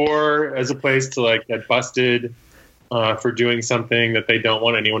 or as a place to like get busted for doing something that they don't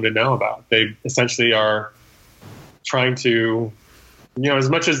want anyone to know about. They essentially are trying to,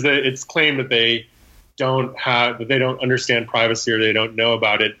 as much as it's claimed that they don't understand privacy or they don't know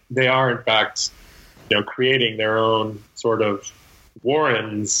about it, they are in fact, creating their own sort of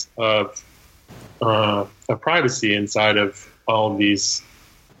warrens of privacy inside of all of these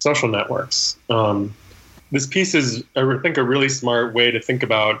social networks. This piece is, I think, a really smart way to think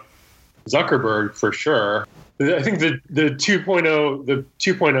about Zuckerberg for sure. I think the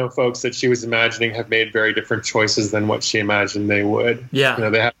 2.0 folks that she was imagining have made very different choices than what she imagined they would.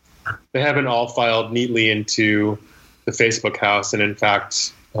 Yeah, they haven't all filed neatly into the Facebook house, and in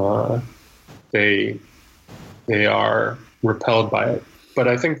fact, they are repelled by it. But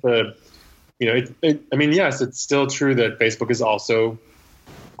I think yes, it's still true that Facebook is also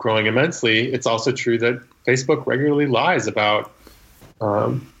growing immensely. It's also true that Facebook regularly lies about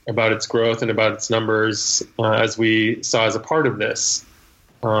its growth and about its numbers, as we saw as a part of this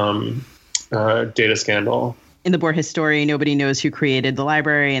data scandal. In the Borges story, nobody knows who created the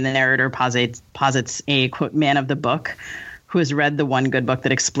library, and the narrator posits a, quote, man of the book who has read the one good book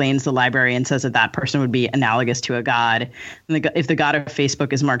that explains the library and says that person would be analogous to a god. And if the god of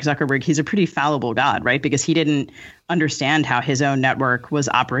Facebook is Mark Zuckerberg, he's a pretty fallible god, right? Because he didn't understand how his own network was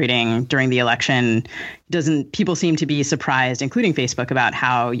operating during the election. People seem to be surprised, including Facebook, about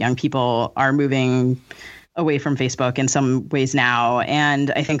how young people are moving away from Facebook in some ways now.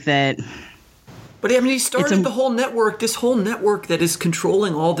 And I think that... But I mean, he started the whole network. This whole network that is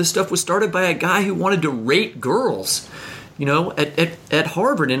controlling all this stuff was started by a guy who wanted to rate girls, at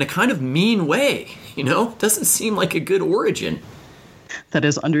Harvard in a kind of mean way. Doesn't seem like a good origin. That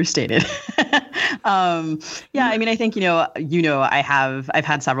is understated. I mean, I think, I've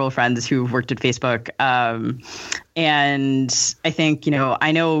had several friends who've worked at Facebook. And I think, I'm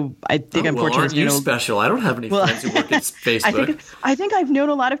fortunate. Aren't you special? I don't have any friends who work at Facebook. I think I've known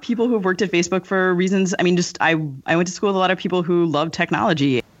a lot of people who've worked at Facebook for reasons. I mean, I went to school with a lot of people who love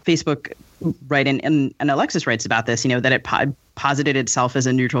technology. Facebook, right, and Alexis writes about this, that it posited itself as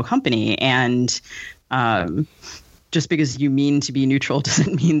a neutral company. And just because you mean to be neutral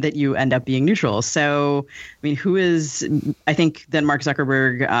doesn't mean that you end up being neutral. So, I mean, I think that Mark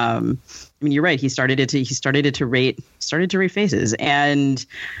Zuckerberg, you're right. He started to rate faces. And,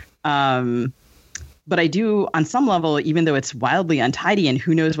 but I do, on some level, even though it's wildly untidy and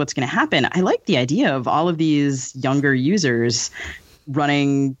who knows what's going to happen, I like the idea of all of these younger users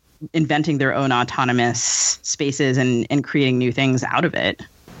inventing their own autonomous spaces and creating new things out of it.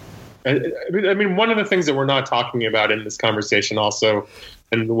 I mean, one of the things that we're not talking about in this conversation also,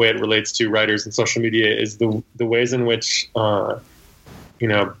 and the way it relates to writers and social media, is the ways in which, the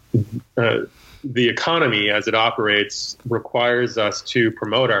economy as it operates requires us to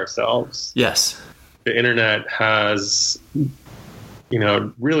promote ourselves. Yes. the internet has,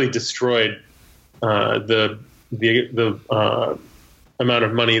 really destroyed the amount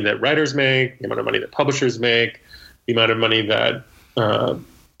of money that writers make, the amount of money that publishers make, the amount of money that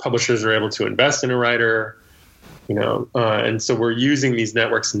publishers are able to invest in a writer, and so we're using these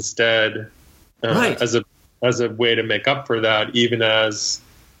networks instead as a way to make up for that, even as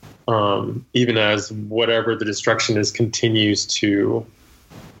whatever the destruction is continues to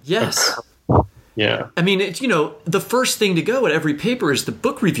yes occur. Yeah. I mean, it's, the first thing to go at every paper is the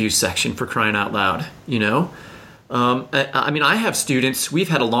book review section, for crying out loud, I mean, I have students, we've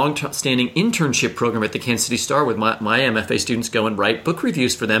had a long-standing internship program at the Kansas City Star with my MFA students go and write book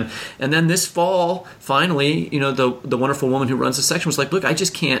reviews for them. And then this fall, finally, the wonderful woman who runs the section was like, look, I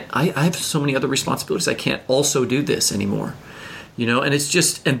just can't, I have so many other responsibilities. I can't also do this anymore. And it's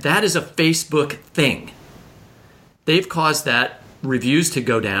just, and that is a Facebook thing. They've caused that reviews to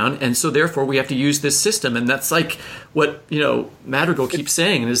go down, and so therefore we have to use this system. And that's like what, Madrigal keeps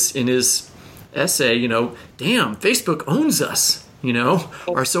saying in his essay, damn, Facebook owns us,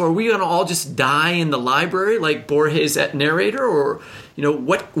 or so are we going to all just die in the library like Borges at narrator, or,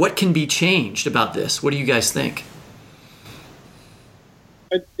 what can be changed about this? What do you guys think?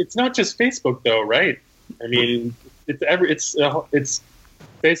 It's not just Facebook though, right? I mean, it's Facebook,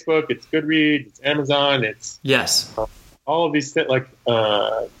 it's Goodreads, it's Amazon, it's yes, all of these things. Like,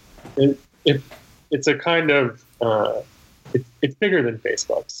 it's a kind of it's bigger than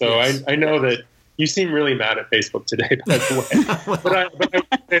Facebook. So yes. I know that you seem really mad at Facebook today, by the way. but I would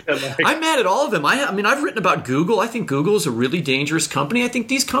say that, I'm mad at all of them. I mean, I've written about Google. I think Google is a really dangerous company. I think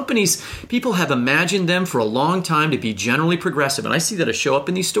these companies, people have imagined them for a long time to be generally progressive, and I see that show up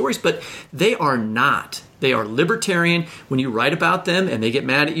in these stories, but they are not. They are libertarian. When you write about them and they get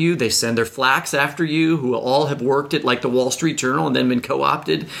mad at you, they send their flacks after you, who all have worked at like the Wall Street Journal and then been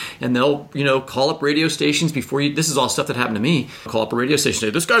co-opted. And they'll, call up radio stations before you. This is all stuff that happened to me. Call up a radio station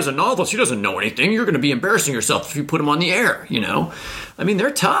and say, this guy's a novelist. He doesn't know anything. You're going to be embarrassing yourself if you put him on the air, I mean, they're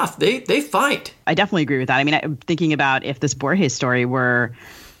tough. They fight. I definitely agree with that. I mean, I'm thinking about if this Borges story were...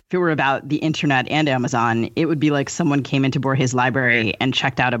 If it were about the internet and Amazon, it would be like someone came into Borges' library and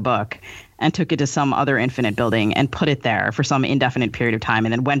checked out a book and took it to some other infinite building and put it there for some indefinite period of time,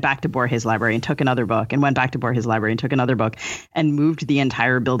 and then went back to Borges' library and took another book and went back to Borges' library and took another book and moved the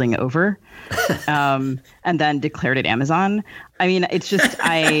entire building over and then declared it Amazon. I mean, it's just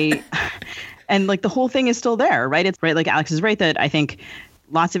and like the whole thing is still there, right? It's right. Like Alex is right that I think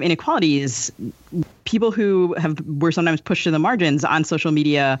lots of inequalities, people who were sometimes pushed to the margins on social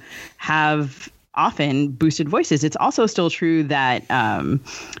media have often boosted voices. It's also still true that,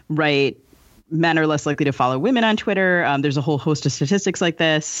 men are less likely to follow women on Twitter. There's a whole host of statistics like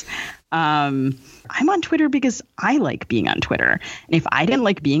this. I'm on Twitter because I like being on Twitter. And if I didn't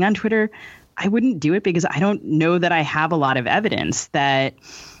like being on Twitter, I wouldn't do it because I don't know that I have a lot of evidence that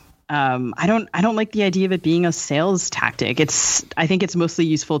I don't like the idea of it being a sales tactic. I think it's mostly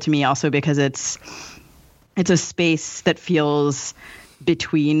useful to me also because it's a space that feels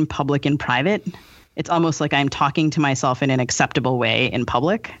between public and private. It's almost like I'm talking to myself in an acceptable way in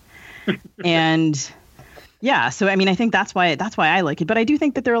public. And yeah, so I mean, I think that's why I like it. But I do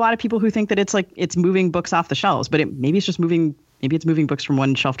think that there are a lot of people who think that it's moving books off the shelves, but maybe it's moving books from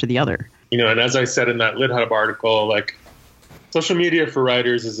one shelf to the other. And as I said in that LitHub article, like, social media for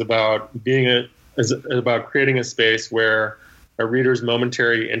writers is about about creating a space where a reader's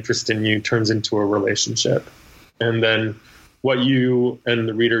momentary interest in you turns into a relationship. And then what you and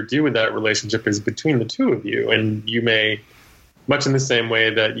the reader do with that relationship is between the two of you. And you may, much in the same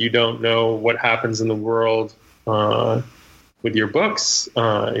way that you don't know what happens in the world with your books,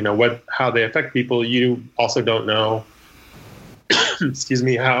 how they affect people, you also don't know, excuse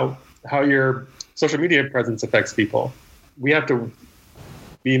me, how your social media presence affects people. We have to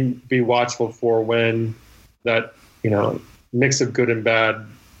be watchful for when that, mix of good and bad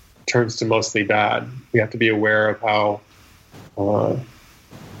turns to mostly bad. We have to be aware of how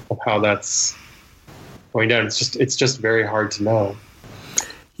that's going down. It's just very hard to know.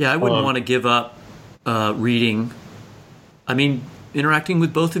 Yeah, I wouldn't want to give up reading. I mean, interacting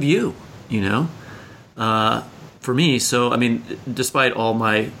with both of you, for me. So, I mean, despite all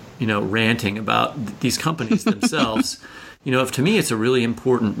my, ranting about these companies themselves, to me, it's a really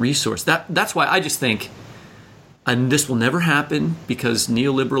important resource. That's why I just think, and this will never happen because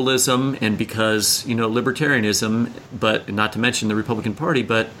neoliberalism and because, libertarianism, but not to mention the Republican Party,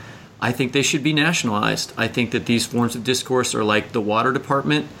 but I think they should be nationalized. I think that these forms of discourse are like the water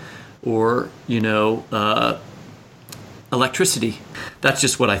department or, electricity. That's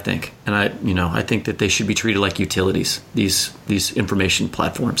just what I think. And I think that they should be treated like utilities, these information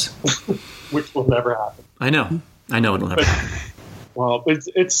platforms. Which will never happen. I know it'll never happen. Well,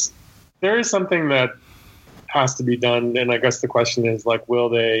 there is something that has to be done, and I guess the question is, like, will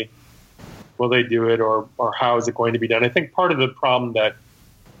they do it, or how is it going to be done? I think part of the problem that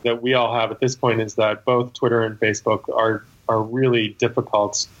we all have at this point is that both Twitter and Facebook are really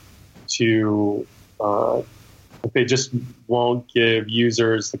difficult to they just won't give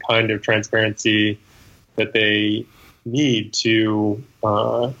users the kind of transparency that they need to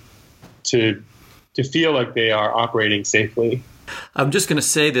feel like they are operating safely. I'm just going to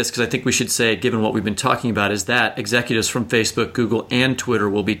say this because I think we should say it, given what we've been talking about, is that executives from Facebook, Google, and Twitter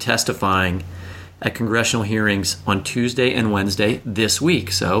will be testifying at congressional hearings on Tuesday and Wednesday this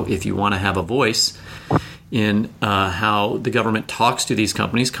week. So if you want to have a voice in how the government talks to these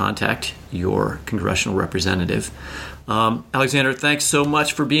companies, contact your congressional representative. Alexander, thanks so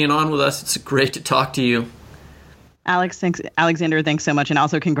much for being on with us. It's great to talk to you. Alexander, thanks so much. And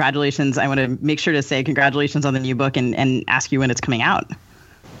also congratulations. I want to make sure to say congratulations on the new book and ask you when it's coming out.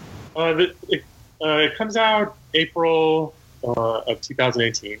 It comes out April of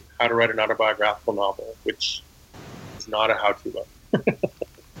 2018, How to Write an Autobiographical Novel, which is not a how-to book.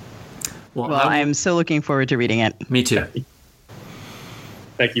 Well, I am so looking forward to reading it. Me too.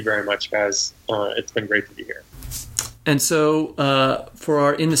 Thank you very much, guys. It's been great to be here. And so for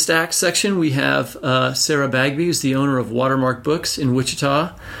our In the Stack section, we have Sarah Bagby, who's the owner of Watermark Books in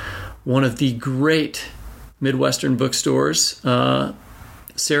Wichita, one of the great Midwestern bookstores.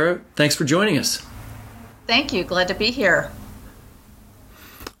 Sarah, thanks for joining us. Thank you. Glad to be here.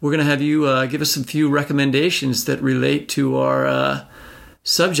 We're going to have you give us a few recommendations that relate to our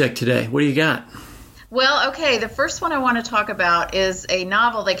subject today. What do you got? Well, okay. The first one I want to talk about is a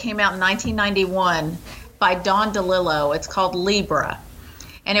novel that came out in 1991 by Don DeLillo. It's called Libra,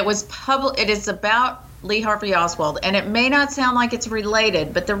 and it is about Lee Harvey Oswald, and it may not sound like it's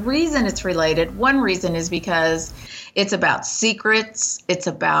related, but the reason it's related, one reason, is because it's about secrets, it's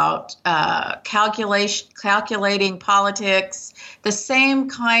about calculating politics, the same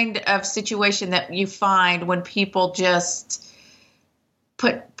kind of situation that you find when people just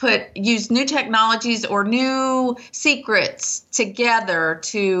use new technologies or new secrets together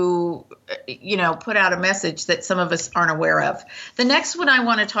to, put out a message that some of us aren't aware of. The next one I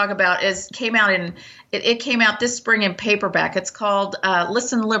want to talk about came out this spring in paperback. It's called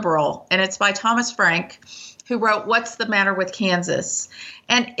Listen Liberal, and it's by Thomas Frank, who wrote What's the Matter with Kansas?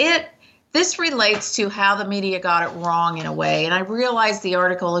 And this relates to how the media got it wrong in a way. And I realize the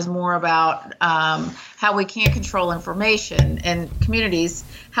article is more about how we can't control information and communities.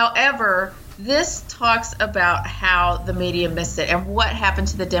 However, this talks about how the media missed it and what happened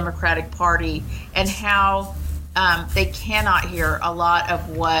to the Democratic Party and how they cannot hear a lot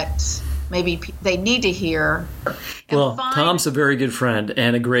of what maybe they need to hear. Well, Tom's a very good friend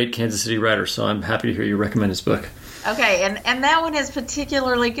and a great Kansas City writer, so I'm happy to hear you recommend his book. Okay, and that one is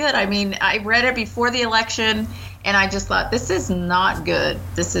particularly good. I mean, I read it before the election, and I just thought, this is not good.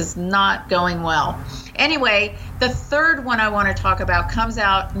 This is not going well. Anyway, the third one I want to talk about comes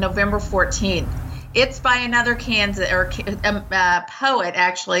out November 14th. It's by another poet,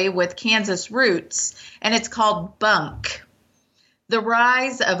 actually, with Kansas roots, and it's called Bunk. The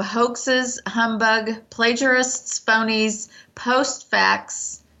Rise of Hoaxes, Humbug, Plagiarists, Phonies,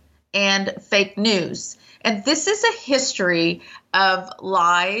 Post-Facts, and Fake News. And this is a history of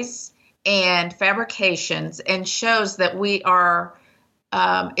lies and fabrications, and shows that we are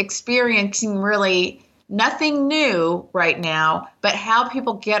experiencing really nothing new right now, but how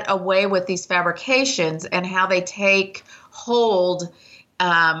people get away with these fabrications and how they take hold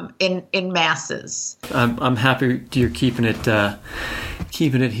in masses. I'm happy you're keeping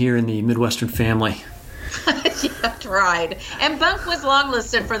it here in the Midwestern family. Yeah, tried. And Bunk was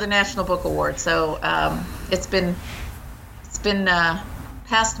longlisted for the National Book Award, so it's been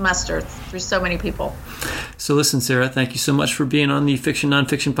past muster through so many people. So listen, Sarah, thank you so much for being on the Fiction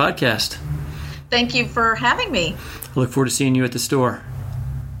Nonfiction podcast. Thank you for having me. I look forward to seeing you at the store.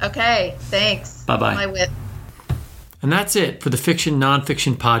 Okay, thanks. Bye-bye. My wit. And that's it for the Fiction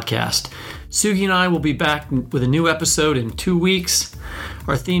Nonfiction podcast. Sugi and I will be back with a new episode in 2 weeks.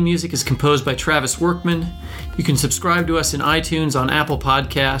 Our theme music is composed by Travis Workman. You can subscribe to us in iTunes, on Apple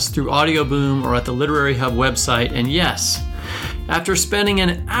Podcasts, through Audio Boom, or at the Literary Hub website. And yes, after spending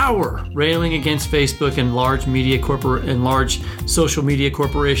an hour railing against Facebook and large social media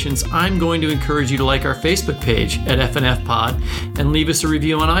corporations, I'm going to encourage you to like our Facebook page at FNF Pod and leave us a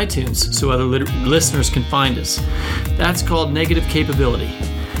review on iTunes so other listeners can find us. That's called negative capability.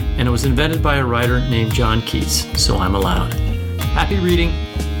 and it was invented by a writer named John Keats, so I'm allowed. Happy reading.